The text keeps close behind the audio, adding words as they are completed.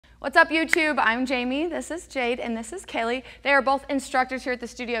What's up, YouTube? I'm Jamie, this is Jade, and this is Kaylee. They are both instructors here at the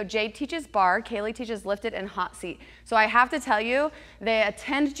studio. Jade teaches bar, Kaylee teaches lifted and hot seat. So I have to tell you, they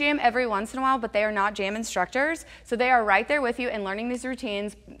attend jam every once in a while, but they are not jam instructors. So they are right there with you and learning these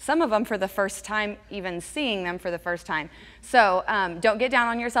routines, some of them for the first time, even seeing them for the first time. So don't get down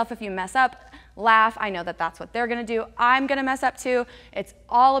on yourself if you mess up. Laugh. I know that that's what they're going to do. I'm going to mess up too. It's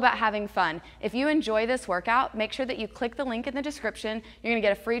all about having fun. If you enjoy this workout, make sure that you click the link in the description. You're going to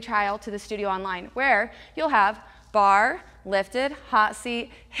get a free trial to the studio online where you'll have bar, lifted, hot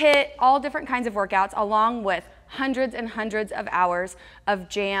seat, HIIT, all different kinds of workouts along with hundreds and hundreds of hours of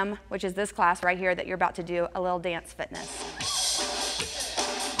jam, which is this class right here that you're about to do, a little dance fitness.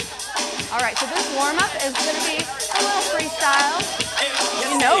 All right, so this warm-up is going to be a little freestyle.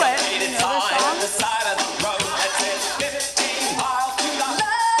 You know it. You know the song. We're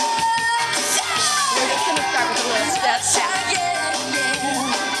just going to start with a little step tap.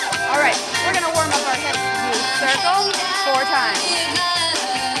 All right, we're going to warm up our hips. Do circle 4 times.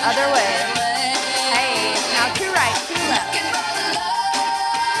 Other way. Hey, now 2 right, 2 left.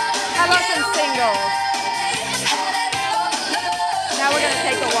 How about some singles? Now we're going to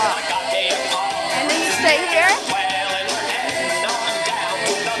take a walk. And then you stay here.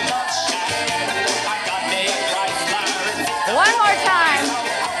 One more time.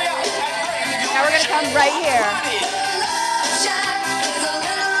 Now we're going to come right here.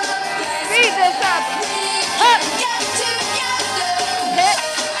 Speed this up. Up. Hit.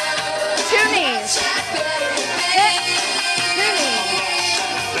 2 knees. Hit. 2 knees.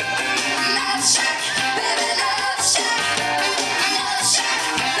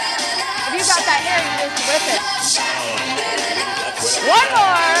 If you got that hair, you just whip it. One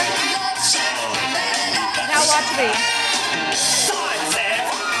more. Now watch me.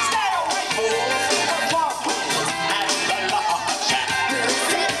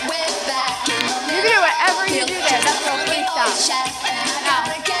 You can do whatever you do there. That's a freestyle. Now,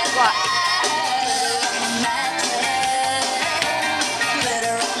 watch.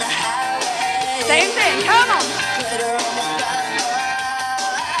 Same thing. Come on.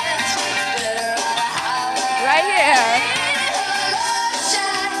 Right here.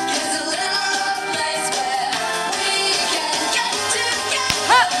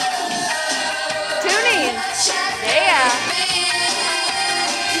 Hup. 2 knees. Yeah.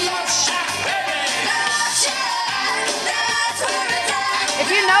 If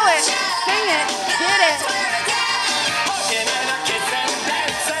you know it, sing it, get it.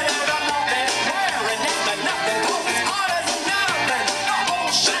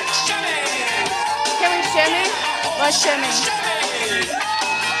 Can we shimmy? Let's shimmy.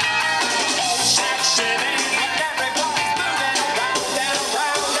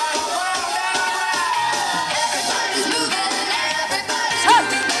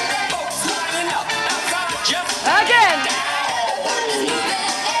 Again.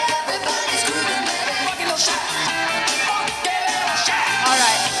 All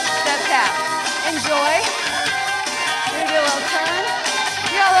right, step tap. Enjoy. We're gonna do a little turn.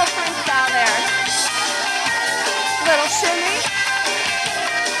 You got a little freestyle there. Little shimmy.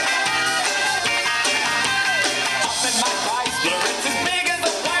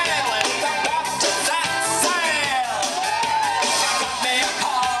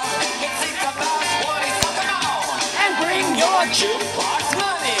 And bring your jukebox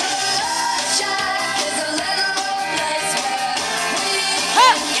money.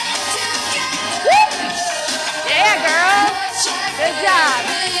 Yeah, girl. Good job.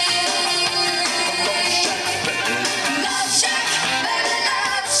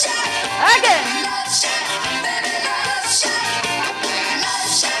 Again.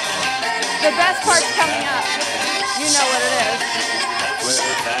 The best part's coming up. You know what it is.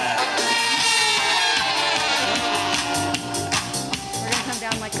 We're going to come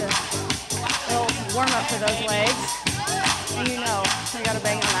down like this. A little warm up for those legs. And you know, you got to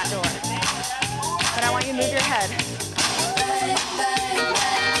bang on that door. But I want you to move your head.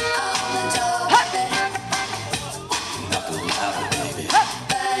 Hup. Hup.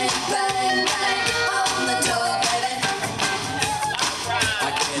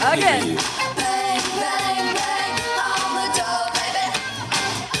 Again.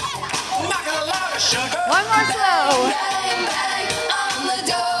 One more slow.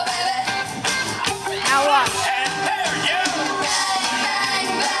 Now watch.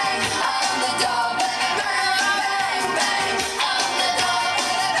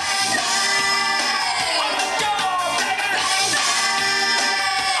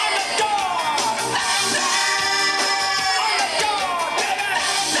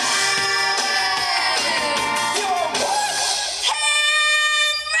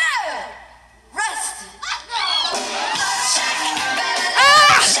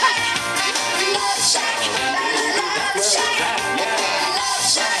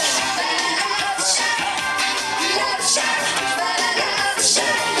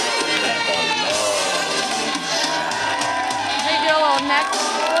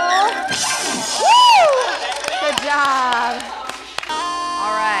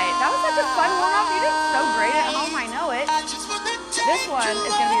 fun warm up. You did so great at home, I know it. This one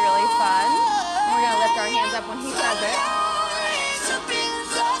is gonna be really fun. And we're gonna lift our hands up when he says it.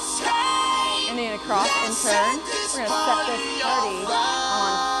 And then across and turn. We're gonna set this party on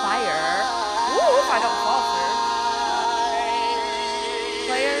fire. Ooh, if I don't fall through.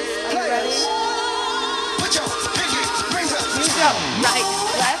 Players, are you ready? You go. Right,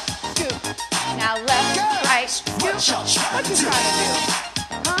 left, scoop. Now left, right, scoop. What you trying to do?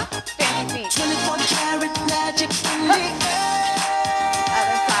 Huh? Fancy feet. 24 karat magic in the air.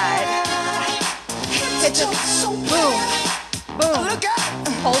 Other side. Hit the boom. Boom.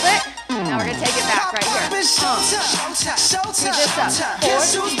 Hold it. Now we're gonna take it back right here. Do this up. Forward,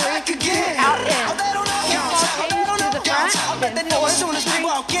 3, out, in. Kickball change to the front. Then forward, 3,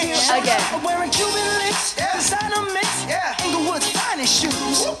 again. I'm wearing Cuban links, designer mix, Inglewood's finest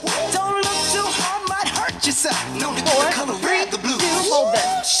shoes. Don't look too hard, might hurt yourself. No, the color red, the blue. Hold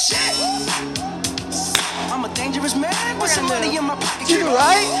this. Shit. I'm a dangerous man with some money in my pocket. To the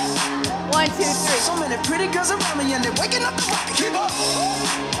right. 1, 2, 3. So many pretty girls around me and they're waking up the rocket. Keep up.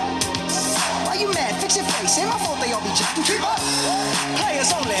 Why you mad? Fix your face. Ain't my fault they all be jacking. Keep up.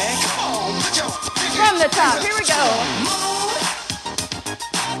 Players only. Come on. From the top. Here we go.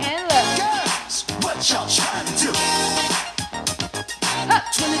 And look. Girls, what y'all trying to do?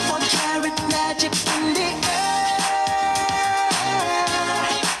 24 karat magic in the air.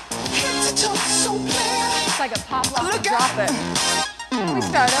 Hit the toe so clear. It's like a pop lock and drop it. We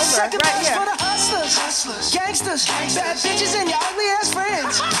start over right here. For the hustlers, gangsters, bad bitches, and your ugly ass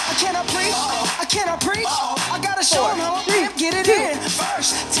friends. I cannot preach. I gotta show them how I get it in.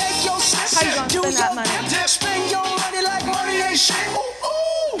 First, take your steps. How you gonna spend that money? Spend your money like money ain't shit.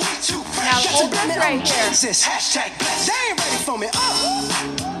 Now hold this right here. Hashtag blessed. They ain't ready for me.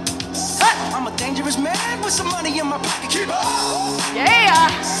 I'm a dangerous man with some money in my pocket. Keep up. Yeah.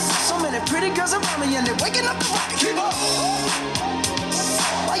 So many pretty girls around me and they're waking up the rocket. Keep up.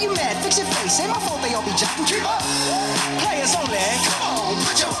 Why you mad? Fix your face. Ain't my fault they all be jacking. Keep up. Players only. Come on,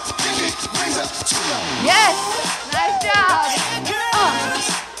 put your pinky rings up to the Yes. Nice job.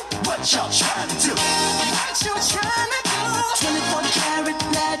 What y'all trying to do? What you trying to do? 24 karat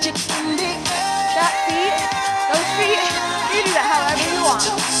magic in the air. That feet, those feet, you do that however you want.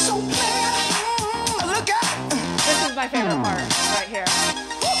 So clear. Look out. This is my favorite part right here.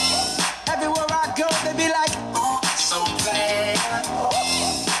 Everywhere I go, they be like, so clear.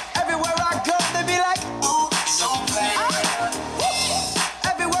 Everywhere I go, they be like, so clear.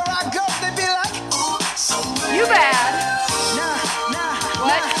 Everywhere I go, they be like, so clear. You bad.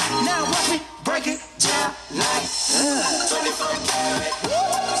 What? Now watch me break it down like 24 karat.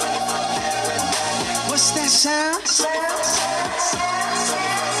 What's that sound?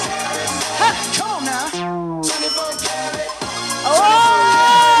 Come on now. 24 karat. Oh!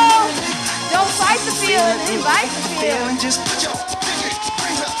 Don't fight the feeling, invite the feeling. Just put your pinky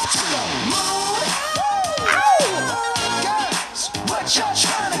rings up to the moon. Ow! Girls, what y'all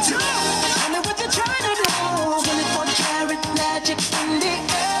trying to do? Tell me what you're trying to do. 24 karat magic in the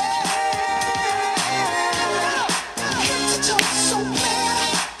air. Hit the toe so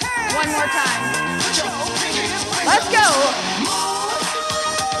clear. One more time. Put your pinky rings Let's up go. to the moon.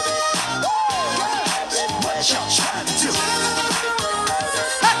 Girls, what y'all trying to do?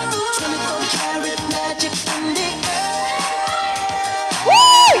 24 karat magic in the air.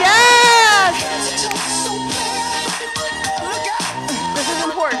 Woo! Yes! Hit the toe so clear. Look out. This is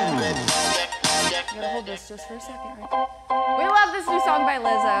important. You gotta hold this just for a second, right? We love this new song by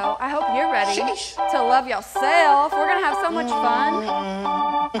Lizzo. I hope you're ready to love yourself. We're gonna have so much fun.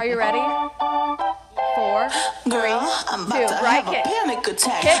 Are you ready? 4, 3, 2, right kick. Panic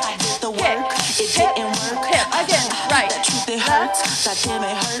attack. Hip, I did the hip, work. It hip, didn't work. hip, again, right, That truth, it left. hurts. That damn,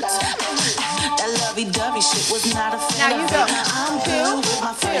 it hurts. That lovey-dovey shit was not a fan. Now you of go. it. I'm 2, good with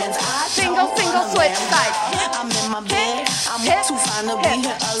my friends. 2. I Single, don't single, wanna switch man. sides. I'm in my bed. I'm hip, too fine to hip, be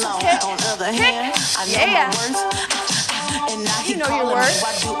here alone. hip, On the other hip. hand, I know Yeah. my worth. And now he You know your calling me. worth.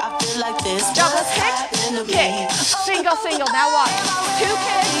 Why do I feel like this? Double What's kick, happened to kick. me? Single, single. Now watch. 2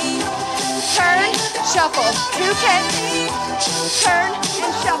 kicks. Turn, shuffle. 2 kicks. Turn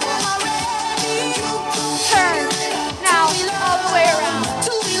and shuffle. Turn. Now all the way around.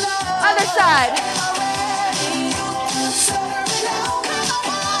 Other side.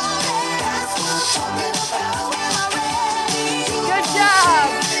 Good job.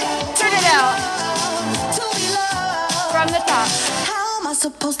 Turn it out. From the top. How am I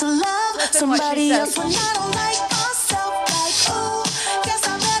supposed to love Listen what she somebody says. else when I don't like myself? Like, ooh, guess I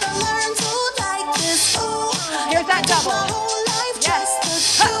better learn to like this. Ooh, Here's that double. my whole life Yes.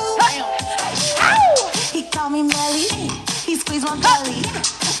 just to Ow! He called me Melly, he squeezed my belly.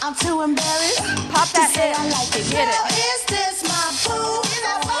 I'm I'm too embarrassed. Pop that in. I like it. Get it. Girl, is this my boo?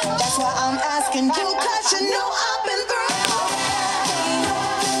 That's why I'm asking you, cause you know I've been through.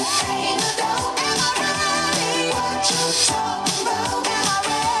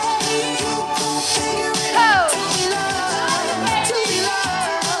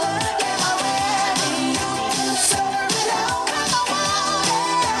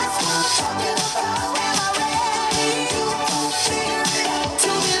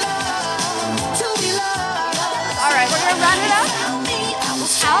 Run it up,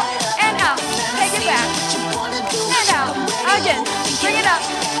 out, and out. Take it back, and out. Again, bring it up.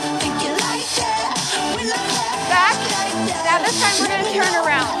 Back. Now this time we're going to turn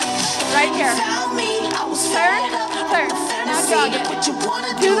around. Right here. Turn, turn. Now jog it.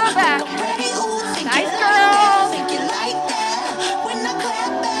 To the back. Nice, girl.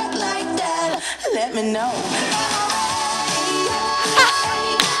 Let me know.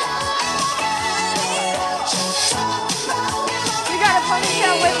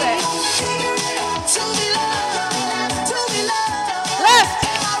 Ponytail with it. Left.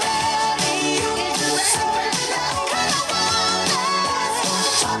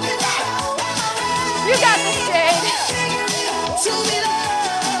 You got this, Jade.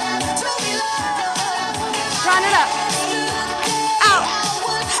 Run it up. Out.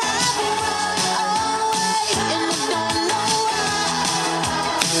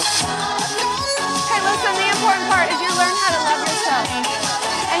 Okay, listen, the important part is you learn how to love yourself.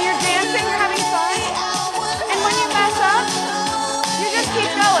 And you're dancing, you're having fun. And when you mess up, you just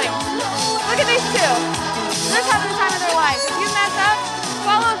keep going. Look at these two. They're just having the time of their lives. If you mess up,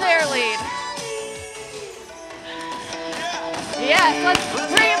 follow their lead. Yes,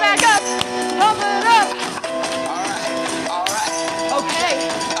 let's bring it back up. Pump it up. All right. Okay.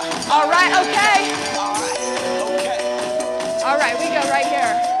 All right, okay. All right, we go right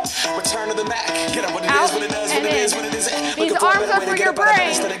here. Return to the Mac. Get up what it Out is, what it does, and what it in. is, what it isn't. These arms are for your brain.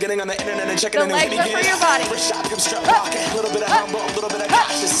 Instead of getting on the internet and checking The legs are for your body. First shot, come strut walking. A little bit of humble, a little bit of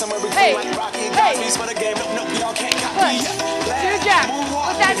cautious. Somewhere between like Rocky and Cosby's for the game. Nope, y'all can't copy. Two jacks.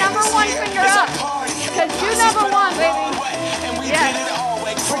 Put that number one finger up. Because you number one, baby. Yes.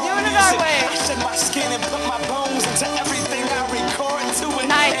 We're doing it our way. I shed my skin and put my bones into everything I record to it.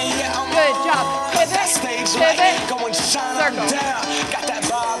 Nice. Good job. Pivot. Pivot. Going shine Circle. down. Got that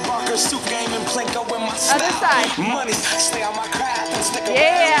Bob Barker suit game and Plinko in my style. Other side. Money, stay on my craft and stick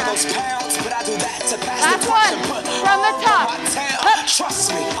Yeah. around those pounds. But I do that to pass Last the one. torch and put From the top. my tail.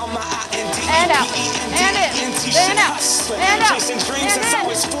 Trust me, I'm my IND. And out. And in. Then out. And out. Chasing dreams And since I in.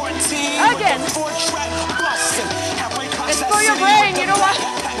 was 14. Again. With the four-track busting. Halfway across It's that for your city brain. with You the don't want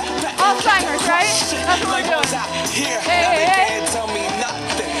Alzheimer's, right? That's what we're labels doing. out here. Hey, Now hey, they hey. can't tell me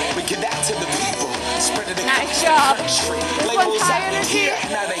nothing. We give that to the people. Spread it across Nice the job. country. This Labels one's high out energy. here.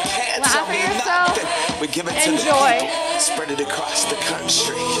 Now they can't Laugh tell at me yourself. nothing. We give it to Enjoy. the people. Spread it across the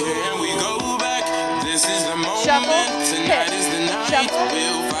country. Here we go back. This is the moment. Shuffle, Tonight hit. is the night. Shuffle.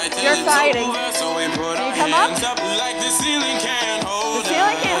 We'll fight till You're it's fighting. over. So we put Can you our come up? hands up like the ceiling can't hold The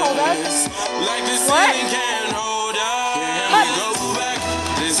ceiling can't hold us. Like the What? ceiling can't hold us. Here Punch. we go back.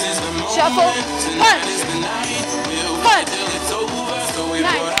 This is the moment. Shuffle. Tonight Punch. is the night. We'll Punch. fight till it's over. So we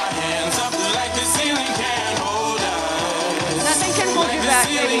Nice. put our hands up like the ceiling can't hold us. Nothing can hold you back,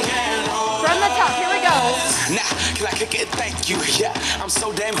 baby. Ceiling can't hold From the top. Here we go. Now, can I kick it? Thank you. Yeah, I'm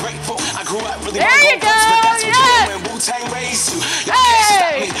so damn grateful. I grew up really There you on gold go. but that's what Yes. you do when Wu-Tang raised you. Y'all can't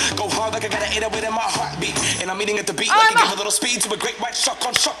stop Hey. me. Go hard like I got an 808 in my heartbeat. And I'm eating at the beat like I Arma. give a little speed to a great white shark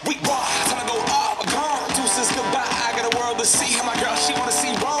on shark week. Raw. Time to go up, gone. Deuces goodbye. I got a world to see. My girl, she wanna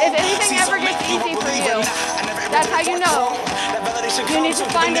see Rome. If anything Caesar ever make gets you a easy for believer. you, Nah, I never ever that's did how it you twice know. wrong. That validation You need comes to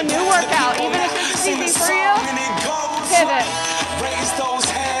with find the a new past, the workout. people. Even if Now, it's sing easy the for song you, and it goes pivot. like, raise those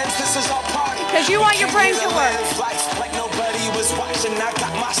hands. This is our party. 'Cause you want your brain to work. Life like nobody was watching. I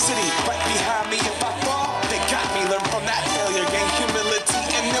got my city right behind me. If I fall, they got me. Learn from that failure, gain humility,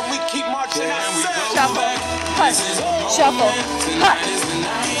 and then we keep marching. Shuffle. Punch. Shuffle. Punch.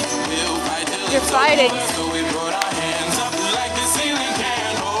 You're fighting. So we put our hands up like the ceiling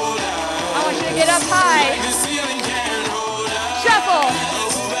can't hold us. I want you to get up high. The ceiling can't hold us. Shuffle.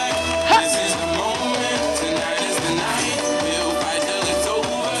 This is the moment. Tonight is the night. We'll fight till it's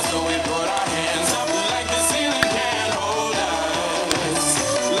over. So we put our hands up like the ceiling can't hold us.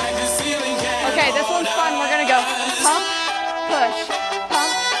 Like the ceiling can't Okay, this one's fun. We're gonna go pump, push,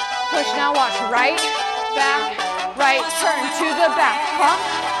 pump, push. Now watch. Right, back, right, turn to the back. Pump,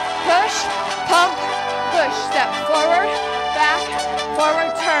 push, pump, push. Step forward, back,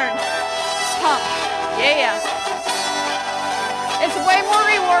 forward, turn. Pump. Yeah. It's way more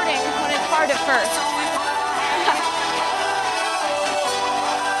rewarding when it's hard at first.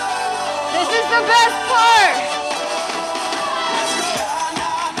 the best part.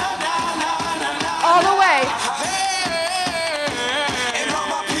 All the way.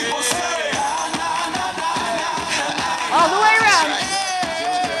 All the way around.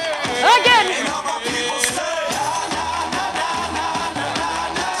 Again.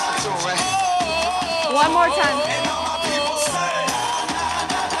 One more time.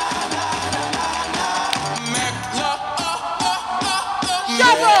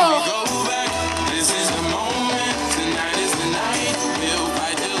 Shuffle. This is the moment. Tonight is the night. We'll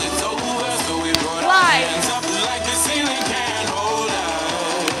fight till it's over. So we brought our Slide. hands up like the ceiling can't hold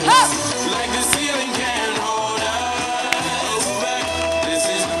us. Up. Like the ceiling can't hold us. Back. This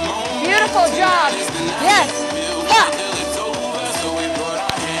is the moment. Beautiful job. Yes. Ha. Till it's over. So we brought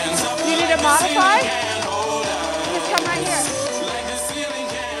our hands up. You need to modify? Can't hold us. Just come right here. Like the ceiling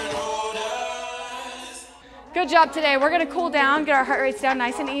can't hold us. Good job today. We're gonna cool down, get our heart rates down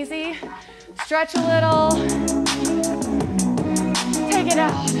nice and easy. Stretch a little. Take it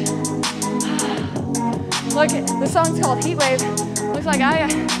out. Look, the song's called Heat Wave. Looks like I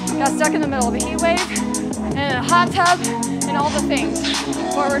got stuck in the middle of a heat wave and a hot tub and all the things.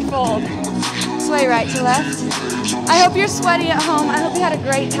 Forward fold. Sway right to left. I hope you're sweaty at home. I hope you had a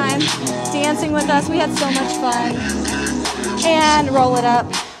great time dancing with us. We had so much fun. And roll it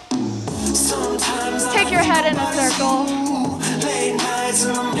up. Take your head in a circle.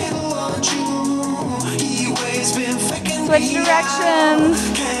 Switch directions.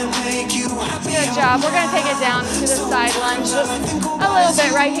 Good job. We're going to take it down to the side lunge. Just a little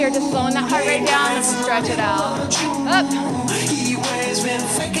bit right here, just slowing that heart rate down and stretch it out. Up.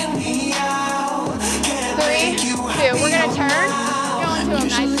 3, 2. We're going to turn. Go into a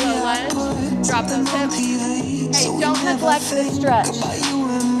nice low lunge. Drop those hips. Hey, don't neglect the stretch. Right? So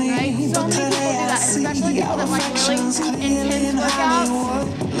many people do that, especially people that like really intense workouts.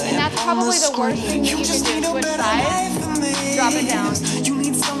 And that's probably the worst thing that you can do. Switch sides, drop it down.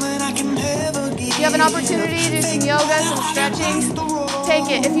 You have an opportunity to do some yoga, some stretching, take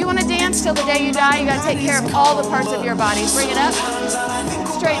it. If you want to dance till the day you die, you got to take care of all the parts of your body. Bring it up,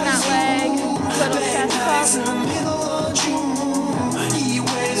 straighten that leg, little chest up,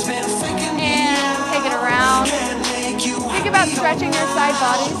 and take it around. Think about stretching your side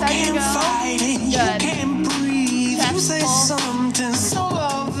bodies as you go. Good. Chest pull.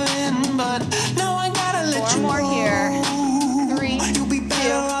 4 more here. 3, 2,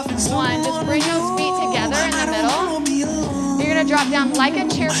 1. Just bring those feet together in the middle. You're going to drop down like a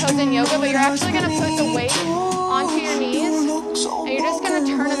chair pose in yoga, but you're actually going to put the weight onto your knees, and you're just going to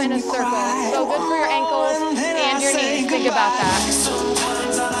turn them in a circle. So good for your ankles and your knees. Think about that.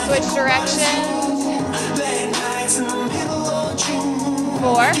 Switch directions.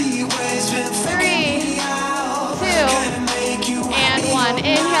 4, 3, 2, and 1.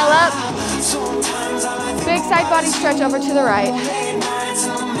 Inhale up. Big side body stretch over to the right.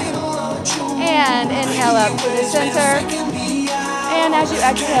 And inhale up to the center. And as you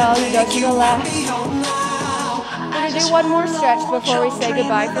exhale, you go to the left. We're going to do one more stretch before we say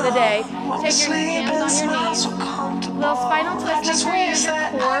goodbye for the day. Take your hands on your knees. Little spinal twist. Make sure you use your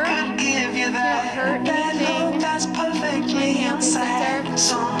core. Don't hurt anything. Inhale to center.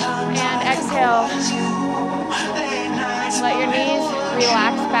 And exhale. Let your knees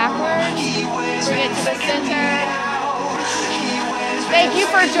relax backwards. Bring it to the center. Thank you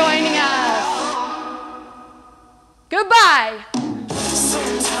for joining us. Goodbye.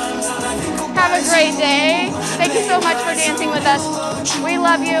 Have a great day. Thank you so much for dancing with us. We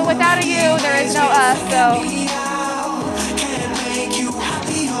love you. Without a you, there is no us. So,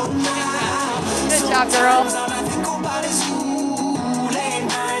 good job, girl.